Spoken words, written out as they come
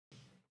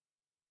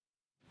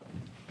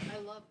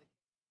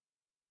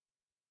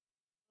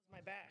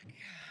back.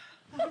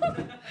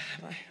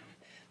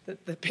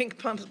 The pink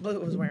pumps Blue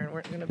was wearing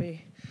weren't going to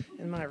be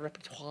in my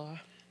repertoire.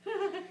 All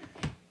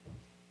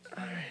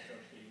right.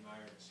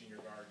 Meier, senior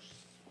guards,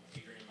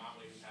 Adrienne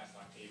Motley passed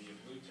Octavia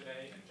Blue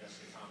today, and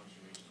Jessica Thomas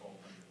reached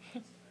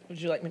 1,200.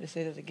 Would you like me to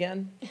say that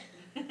again?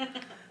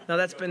 No,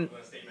 that's been,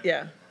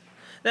 yeah.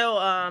 No,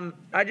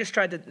 I just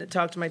tried to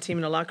talk to my team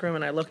in the locker room,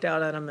 and I looked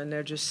out at them, and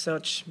they're just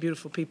such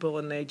beautiful people,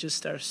 and they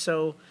just are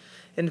so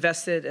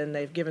invested, and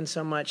they've given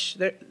so much.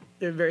 They're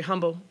very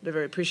humble. They're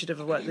very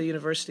appreciative of what the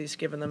university's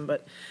given them,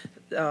 but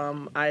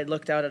I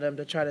looked out at them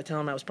to try to tell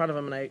them I was proud of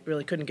them, and I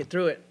really couldn't get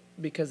through it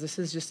because this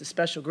is just a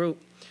special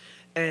group.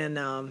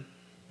 And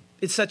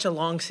it's such a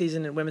long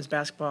season in women's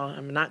basketball.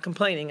 I'm not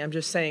complaining. I'm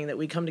just saying that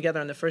we come together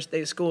on the first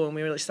day of school, and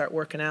we really start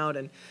working out,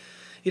 and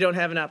you don't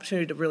have an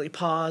opportunity to really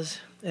pause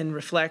and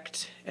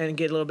reflect and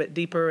get a little bit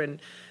deeper.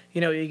 And,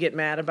 you get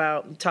mad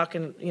about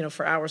talking,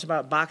 for hours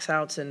about box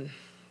outs and,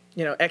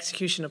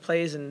 execution of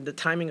plays and the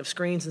timing of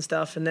screens and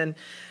stuff. And then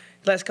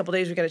the last couple of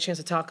days we got a chance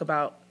to talk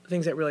about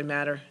things that really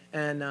matter.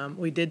 And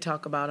we did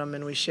talk about them,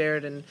 and we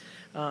shared. And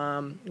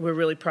we're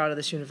really proud of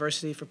this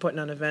university for putting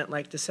on an event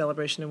like the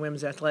celebration of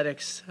women's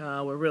athletics.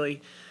 We're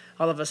really,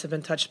 all of us have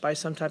been touched by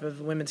some type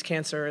of women's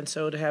cancer, and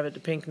so to have it the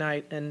pink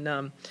night.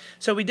 And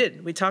so we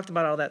did. We talked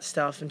about all that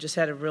stuff and just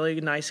had a really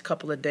nice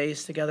couple of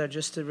days together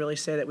just to really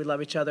say that we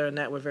love each other and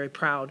that we're very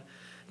proud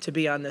to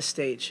be on this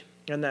stage,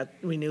 and that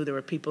we knew there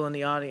were people in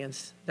the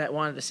audience that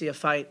wanted to see a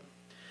fight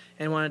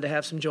and wanted to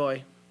have some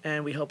joy,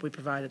 and we hope we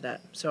provided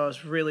that. So I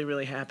was really,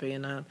 really happy,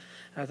 and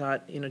I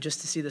thought,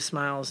 just to see the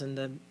smiles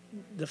and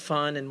the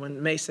fun, and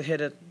when Mesa hit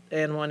it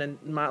and one and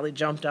Motley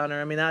jumped on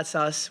her, I mean, that's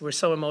us. We're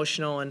so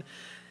emotional, and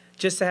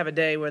just to have a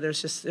day where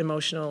there's just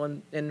emotional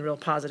and real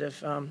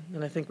positive,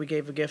 and I think we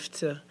gave a gift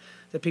to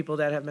the people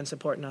that have been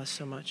supporting us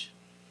so much.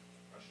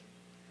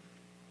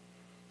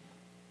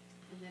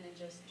 And then in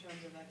just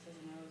terms of X's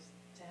and O's,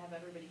 to have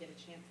everybody get a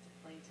chance to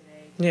play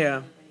today, yeah.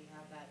 Everybody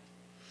have that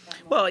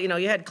Well,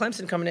 you had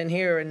Clemson coming in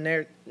here, and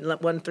they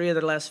won 3 of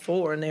their last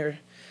 4, and they're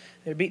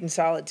beating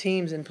solid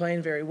teams and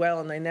playing very well,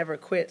 and they never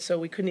quit. So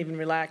we couldn't even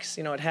relax,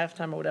 at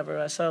halftime or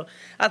whatever. So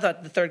I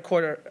thought the third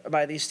quarter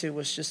by these two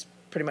was just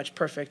pretty much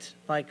perfect.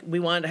 Like, we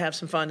wanted to have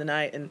some fun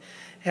tonight, and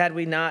had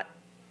we not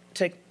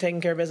taken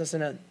care of business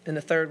in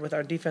the third with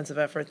our defensive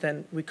effort,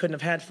 then we couldn't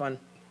have had fun.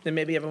 Then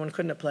maybe everyone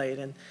couldn't have played,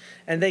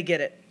 and they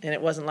get it. And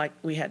it wasn't like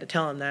we had to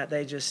tell them that.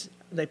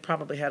 They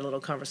probably had a little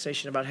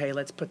conversation about, hey,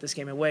 let's put this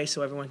game away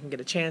so everyone can get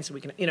a chance.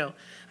 We can,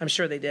 I'm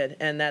sure they did,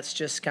 and that's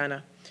just kind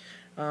of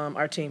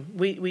our team.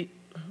 We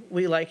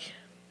like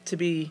to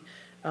be.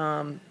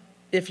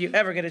 If you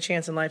ever get a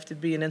chance in life to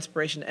be an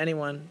inspiration to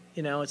anyone,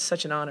 it's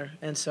such an honor.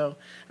 And so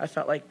I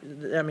felt like,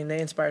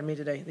 they inspired me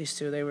today, these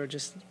two. They were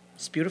just,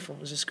 it's beautiful.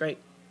 It was just great.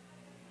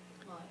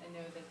 Well, I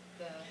know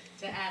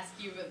that to ask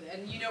you,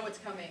 and you know what's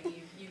coming.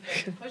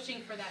 You've been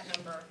pushing for that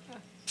number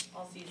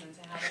all season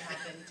to have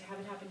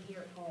it happen here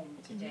at home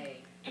today.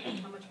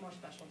 How much more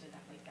special did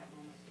that make that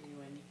moment for you?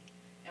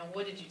 And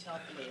what did you tell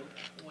Blue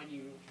when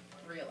you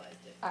realized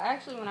it?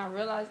 When I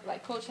realized,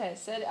 Coach had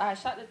said it, I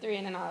shot the 3,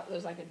 and then there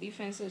was a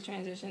defensive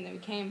transition, then we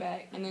came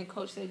back, and then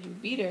Coach said, you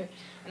beat her.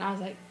 And I was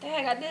like,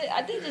 dang,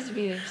 I did just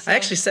beat her. So, I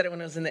actually said it when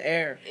I was in the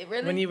air.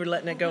 Really? When you were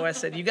letting it go, I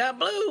said, you got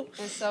Blue.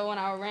 And so when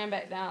I ran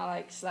back down,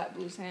 I, slapped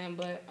Blue's hand.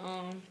 But,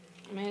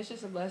 it's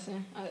just a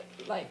blessing.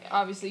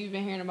 Obviously, you've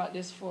been hearing about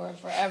this for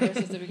forever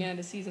since the beginning of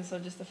the season, so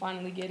just to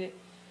finally get it,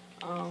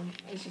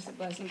 it's just a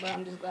blessing. But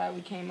I'm just glad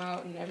we came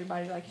out, and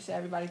everybody, like you said,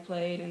 everybody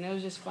played, and it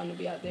was just fun to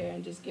be out there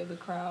and just give the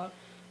crowd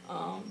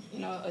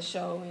a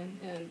show,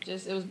 and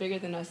just it was bigger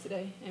than us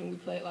today, and we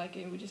played like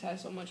it. We just had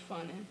so much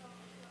fun, and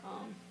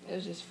it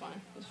was just fun.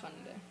 It was fun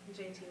today.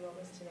 JT, what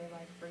was today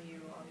like for you?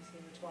 Obviously,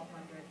 the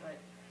 1,200, but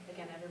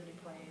again, everybody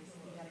plays.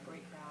 You had a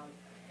great crowd.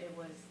 It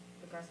was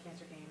the breast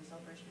cancer game,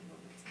 celebration of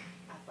women's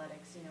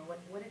athletics.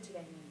 What did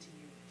today mean to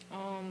you?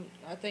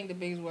 I think the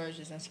biggest word is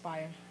just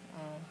inspire.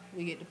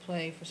 We get to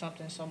play for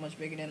something so much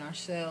bigger than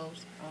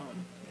ourselves.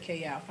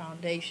 KI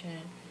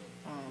Foundation.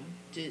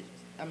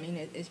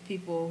 It's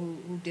people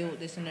who deal with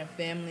this in their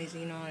families,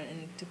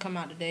 and to come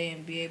out today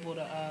and be able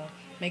to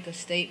make a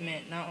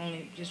statement, not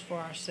only just for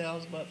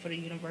ourselves, but for the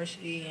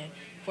university and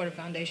for the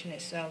foundation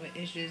itself.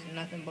 It's just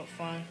nothing but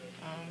fun.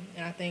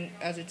 And I think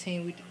as a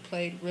team, we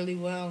played really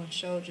well and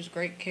showed just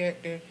great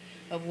character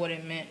of what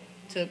it meant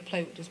to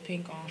play with this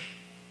pink on.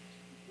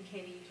 And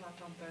Katie, you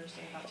talked on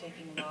Thursday about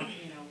taking a lot,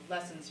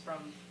 lessons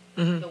from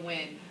the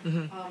win.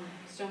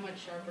 So much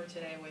sharper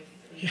today with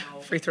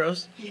free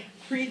throws. Yeah,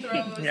 free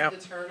throws. Yep.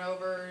 The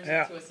turnovers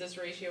to assist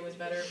ratio was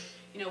better.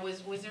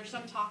 Was there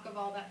some talk of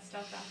all that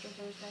stuff after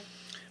Thursday?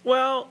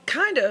 Well,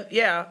 kind of,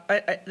 yeah.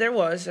 There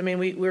was.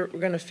 We were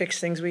going to fix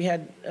things. We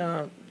had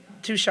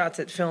 2 shots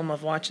at film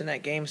of watching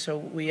that game, so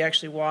we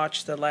actually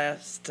watched the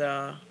last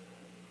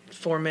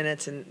 4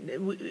 minutes,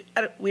 and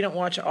we don't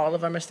watch all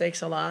of our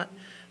mistakes a lot,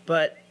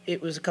 but it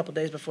was a couple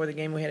days before the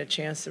game we had a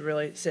chance to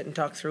really sit and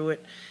talk through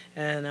it,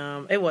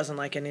 and it wasn't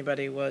like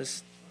anybody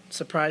was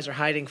surprised or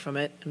hiding from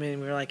it. I mean,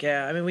 we were like,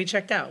 yeah. I mean, we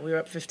checked out. We were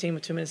up 15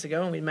 with 2 minutes to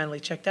go, and we mentally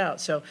checked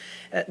out. So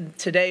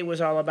today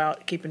was all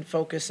about keeping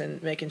focus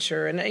and making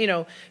sure. And, you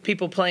know,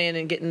 people playing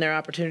and getting their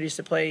opportunities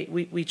to play.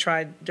 We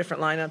tried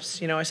different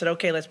lineups. You know, I said,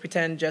 okay, let's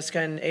pretend Jessica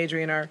and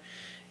Adrienne are,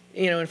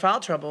 you know, in foul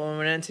trouble when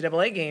we're in an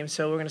NCAA game.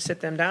 So we're going to sit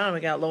them down.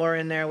 We got Laura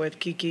in there with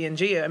Kiki and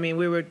Gia. I mean,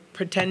 we were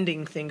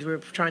pretending things. We were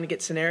trying to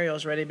get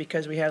scenarios ready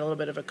because we had a little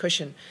bit of a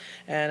cushion.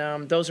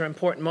 And those are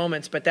important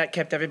moments, but that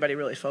kept everybody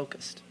really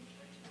focused.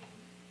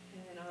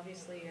 And then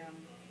obviously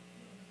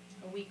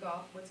a week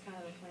off, what's kind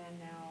of the plan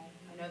now?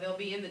 I know they'll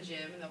be in the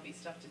gym and there'll be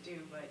stuff to do,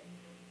 but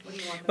what do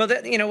you want them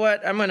to do? You know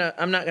what? I'm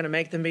not gonna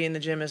make them be in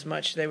the gym as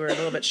much. They were a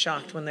little bit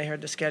shocked when they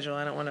heard the schedule.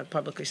 I don't want to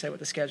publicly say what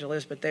the schedule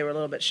is, but they were a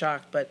little bit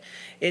shocked. But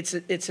it's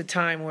a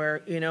time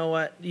where, you know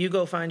what, you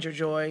go find your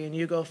joy and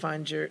you go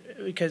find your,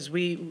 because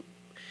we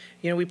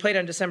played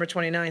on December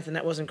 29th and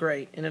that wasn't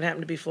great, and it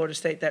happened to be Florida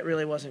State. That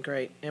really wasn't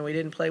great, and we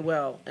didn't play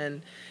well,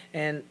 and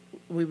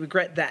we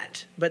regret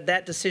that. But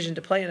that decision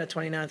to play on the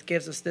 29th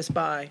gives us this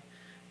bye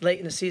late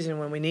in the season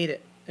when we need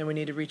it. And we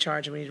need to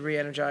recharge and we need to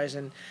re-energize,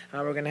 and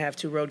we're going to have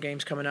 2 road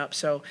games coming up.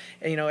 So,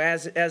 you know,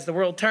 as the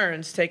world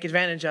turns, take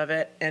advantage of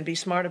it and be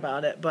smart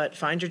about it. But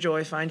find your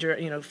joy, find your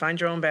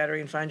own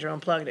battery, and find your own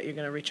plug that you're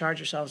going to recharge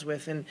yourselves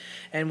with. And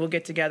we'll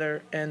get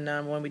together. And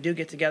when we do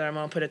get together, I'm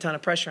going to put a ton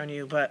of pressure on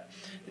you. But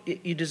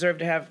you deserve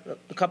to have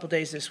a couple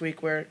days this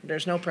week where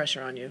there's no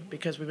pressure on you,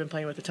 because we've been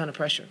playing with a ton of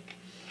pressure.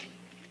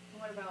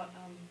 What about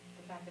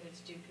the fact that it's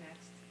Duke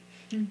next?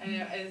 I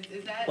know,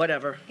 is that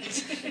Whatever.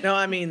 No,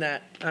 I mean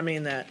that.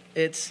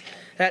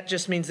 That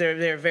just means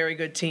they're a very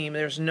good team.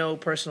 There's no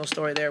personal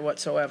story there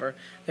whatsoever.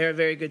 They're a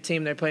very good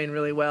team. They're playing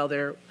really well.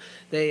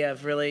 They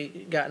have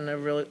really gotten a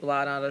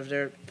lot out of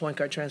their point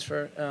guard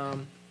transfer.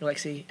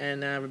 Lexi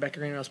and Rebecca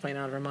Greenwell's playing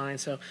out of her mind.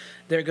 So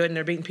they're good and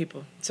they're beating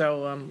people.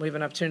 So we have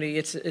an opportunity.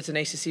 It's an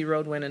ACC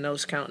road win, and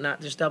those count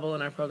not just double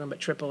in our program but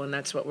triple, and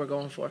that's what we're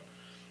going for.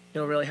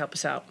 It'll really help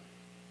us out.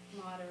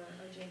 Mod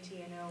or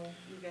JT, I know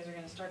you guys are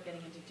going to start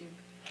getting into Duke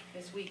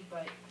this week,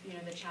 but you know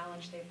the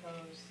challenge they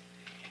pose,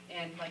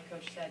 and like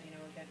Coach said, you know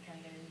we're kind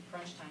of getting in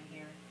crunch time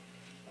here.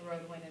 A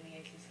road win in the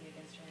ACC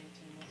against a ranked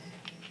team.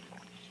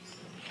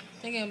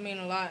 I think it'll mean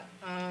a lot.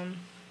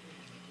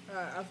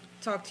 I've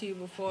talked to you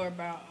before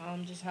about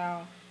just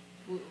how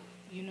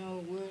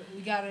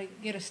we gotta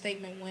get a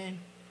statement win,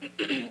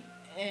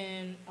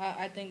 and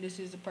I think this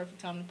is the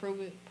perfect time to prove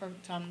it,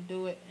 perfect time to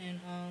do it, and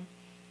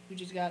we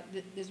just got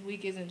this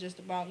week isn't just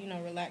about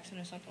relaxing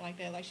or something like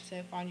that. Like she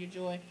said, find your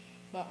joy.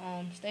 But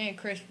staying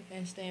crisp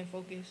and staying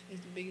focused is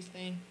the biggest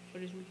thing for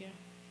this weekend.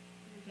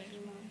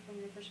 From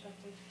your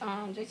perspective,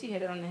 JT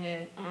hit it on the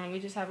head. We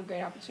just have a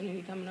great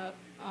opportunity coming up.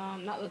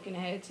 Not looking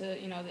ahead to the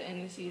end of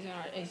the season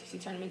or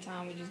ACC tournament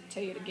time. We just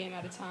take it a game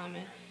at a time,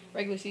 and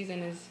regular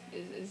season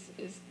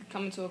is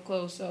coming to a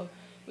close. So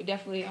we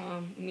definitely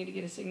we need to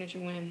get a signature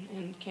win,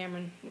 and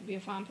Cameron would be a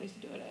fine place to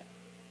do it at.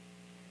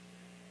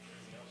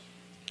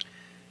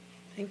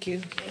 Thank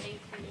you.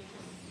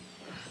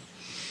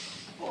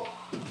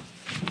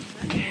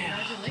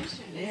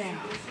 congratulations.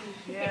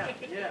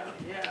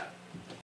 Yeah.